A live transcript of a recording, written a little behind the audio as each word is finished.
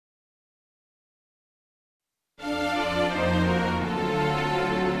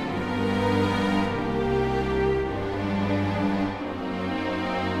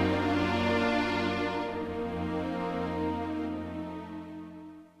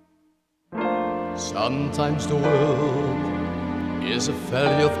Sometimes the world is a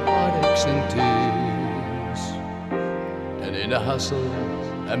valley of heartaches and tears, and in the hustle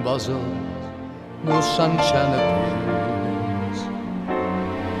and bustle, no sunshine appears.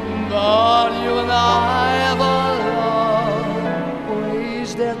 But you and I have a love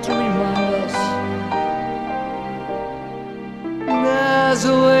always there to remind us there's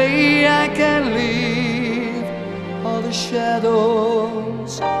a way I can leave all the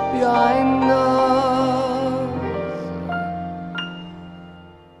shadows behind us.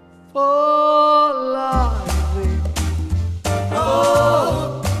 Volare,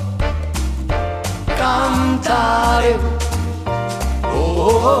 oh, cantare,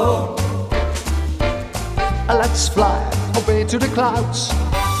 oh, let's fly away to the clouds,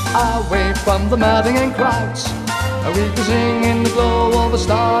 away from the maddening crowds. We can sing in the glow of a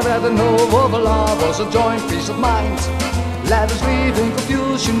star at the knoll of a love was a joint peace of mind. Let us leave in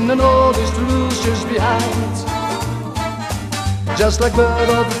confusion and all these delusions behind. Just like bird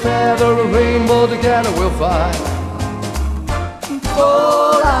of a feather, a rainbow together we'll fly.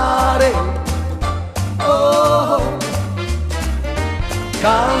 Volare, oh,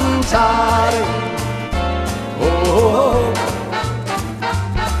 cantare, oh.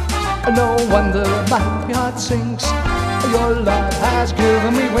 No wonder my heart sings. Your love has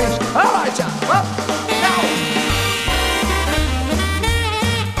given me wings. All right, John. Well, now.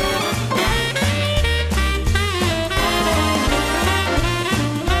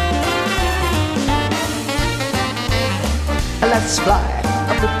 Let's fly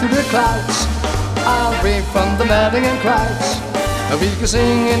up to the clouds, away from the maddening crowds. We can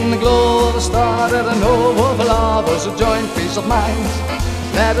sing in the glow of a star that I know of love was a joint peace of mind.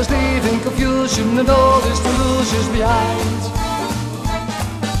 Let us leave in confusion and all these delusions behind.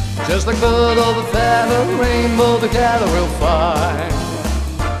 Just like bird of a feather, rainbow together we'll find.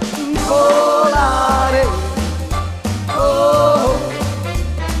 Volare, oh,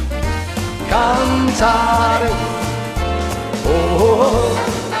 cantare, oh.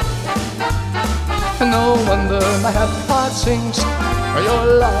 No wonder my happy heart sings, for your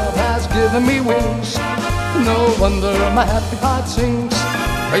love has given me wings. No wonder my happy heart sings,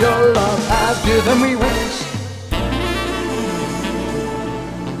 for your love has given me wings.